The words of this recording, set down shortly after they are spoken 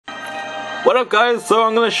What up guys, so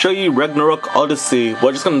I'm going to show you Ragnarok Odyssey.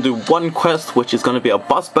 We're just going to do one quest, which is going to be a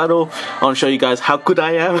boss battle. I want to show you guys how good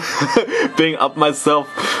I am being up myself.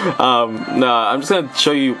 I'm just going to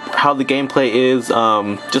show you how the gameplay is,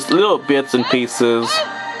 just little bits and pieces.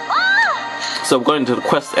 So we're going into the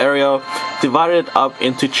quest area, divided up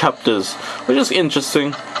into chapters, which is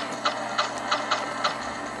interesting.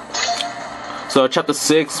 So chapter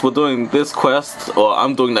 6, we're doing this quest, or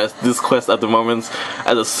I'm doing this quest at the moment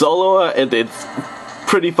as a soloer, and it's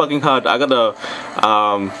pretty fucking hard. I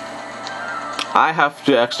have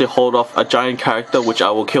to actually hold off a giant character, which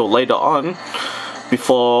I will kill later on,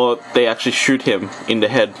 before they actually shoot him in the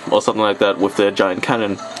head or something like that with their giant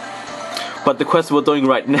cannon. But the quest we're doing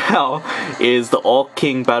right now is the Orc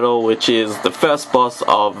King battle, which is the first boss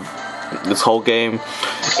of this whole game.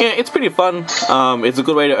 Yeah, it's pretty fun. It's a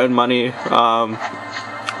good way to earn money.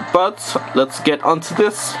 But let's get onto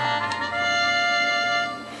this.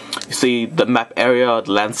 You see the map area,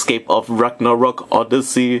 the landscape of Ragnarok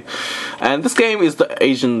Odyssey, and this game is the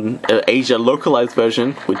Asia localized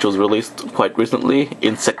version, which was released quite recently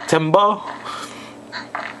in September.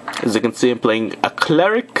 As you can see, I'm playing a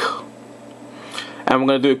cleric. And we're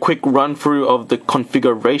going to do a quick run through of the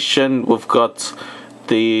configuration. We've got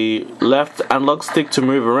the left analog stick to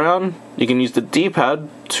move around. You can use the D-pad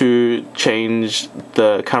to change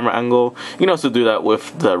the camera angle. You can also do that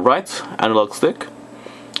with the right analog stick.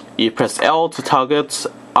 You press L to target.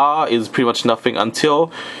 R is pretty much nothing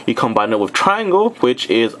until you combine it with triangle, which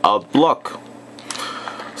is a block.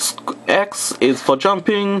 X is for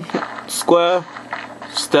jumping. Square,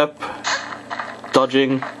 step,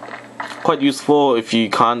 dodging. Quite useful if you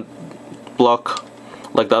can't block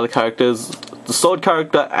like the other characters. The sword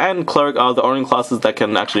character and cleric are the only classes that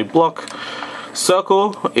can actually block.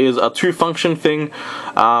 Circle is a two-function thing.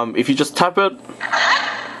 If you just tap it,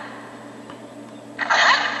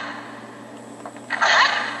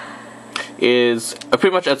 is a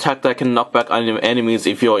pretty much attack that can knock back enemies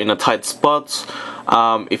if you're in a tight spot.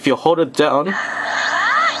 If you hold it down,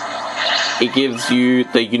 it gives you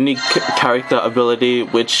the unique character ability,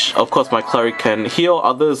 which of course my cleric can heal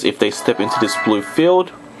others if they step into this blue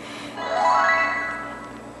field.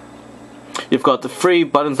 You've got the 3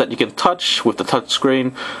 buttons that you can touch with the touch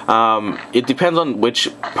screen. It depends on which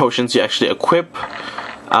potions you actually equip.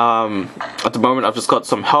 At the moment I've just got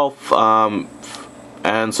some health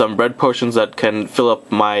and some red potions that can fill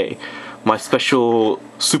up my special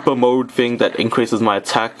super mode thing that increases my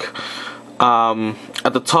attack.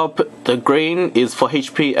 At the top, the green is for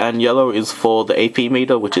HP and yellow is for the AP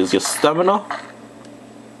meter, which is your stamina.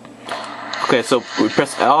 Okay, so we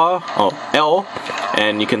press L,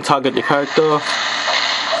 and you can target your character.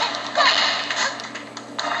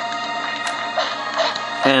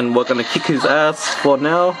 And we're gonna kick his ass for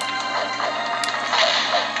now.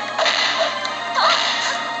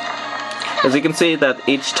 As you can see that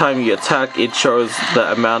each time you attack, it shows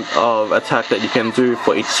the amount of attack that you can do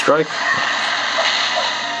for each strike.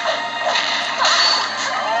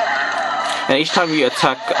 And each time you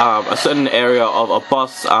attack a certain area of a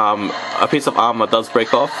boss, a piece of armor does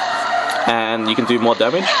break off, and you can do more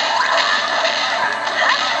damage.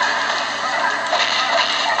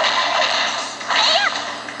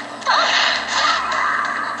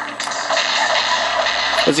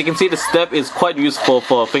 As you can see, the step is quite useful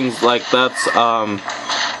for things like that.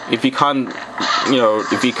 If you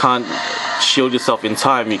can't shield yourself in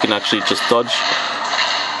time, you can actually just dodge.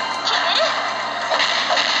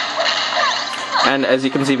 And as you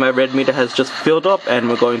can see, my red meter has just filled up, and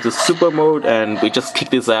we're going to super mode, and we just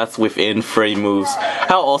kicked his ass within 3 moves.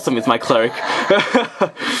 How awesome is my cleric?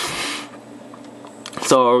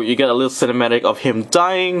 So you get a little cinematic of him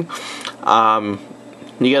dying.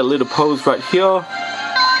 You get a little pose right here.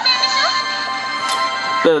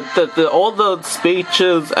 All the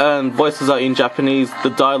speeches and voices are in Japanese.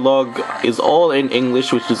 The dialogue is all in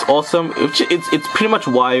English, which is awesome. It's pretty much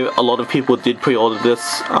why a lot of people did pre-order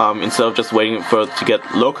this instead of just waiting for it to get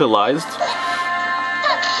localized.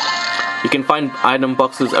 You can find item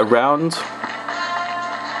boxes around.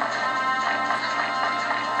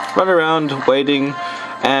 Run around waiting,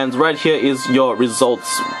 and right here is your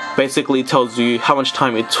results. Basically tells you how much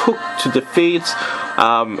time it took to defeat,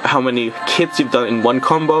 how many hits you've done in one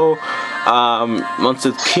combo, once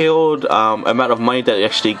it's killed, amount of money that it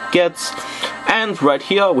actually gets. And right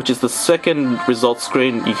here, which is the second results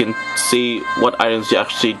screen, you can see what items you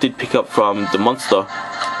actually did pick up from the monster.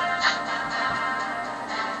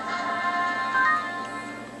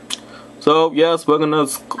 So yes, we're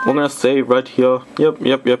gonna save right here. Yep.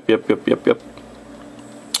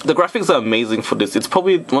 The graphics are amazing for this. It's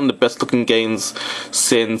probably one of the best looking games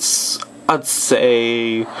since I'd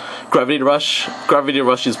say Gravity Rush. Gravity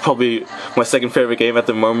Rush is probably my second favorite game at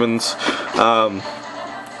the moment.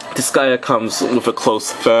 Disgaea comes with a close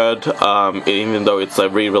third, even though it's a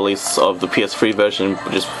re-release of the PS3 version,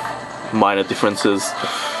 just minor differences.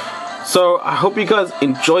 So I hope you guys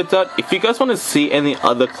enjoyed that. If you guys want to see any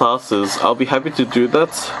other classes, I'll be happy to do that.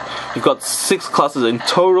 You've got 6 classes in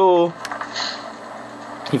total.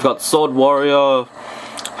 You've got Sword Warrior,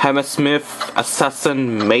 Hammersmith,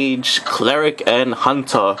 Assassin, Mage, Cleric, and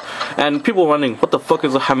Hunter. And people wondering, what the fuck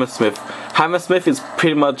is a Hammersmith? Hammersmith is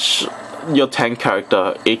pretty much your tank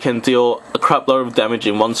character. It can deal a crap load of damage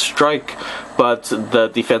in one strike, but the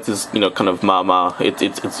defense is, you know, kind of ma-ma.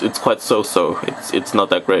 It's quite so-so. It's not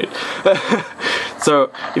that great.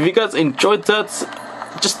 So if you guys enjoyed that,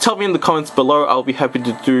 just tell me in the comments below. I'll be happy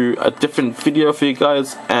to do a different video for you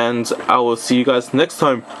guys, and I will see you guys next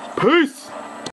time. Peace!